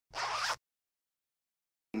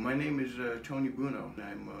My name is Tony Bruno.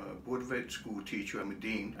 I'm a Board of Ed school teacher. I'm a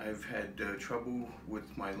dean. I've had trouble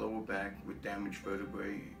with my lower back with damaged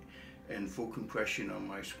vertebrae and full compression on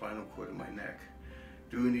my spinal cord and my neck.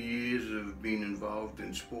 During the years of being involved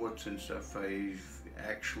in sports and stuff, I've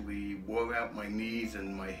actually wore out my knees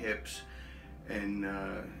and my hips and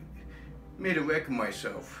made a wreck of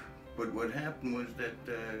myself. But what happened was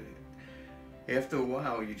that after a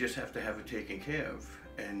while, you just have to have it taken care of.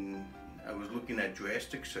 And I was looking at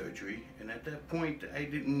drastic surgery, and at that point I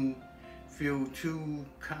didn't feel too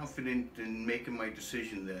confident in making my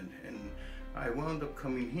decision then. And I wound up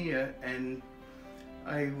coming here, and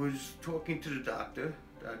I was talking to the doctor,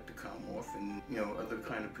 Dr. Kamoff, and other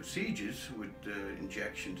kind of procedures with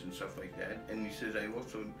injections and stuff like that. And he said I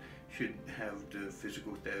also should have the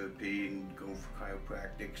physical therapy and go for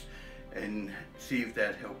chiropractics and see if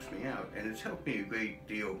that helps me out. And it's helped me a great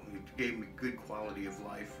deal. It gave me good quality of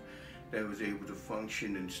life, that I was able to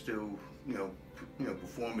function and still,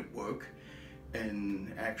 perform at work,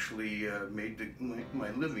 and actually made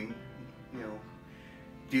my living,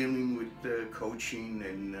 dealing with coaching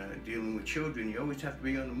and dealing with children. You always have to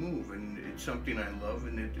be on the move, and it's something I love,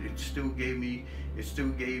 and it still gave me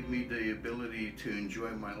the ability to enjoy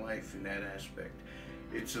my life in that aspect.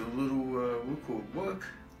 It's a little work,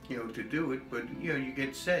 to do it, but you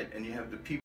get set, and you have the people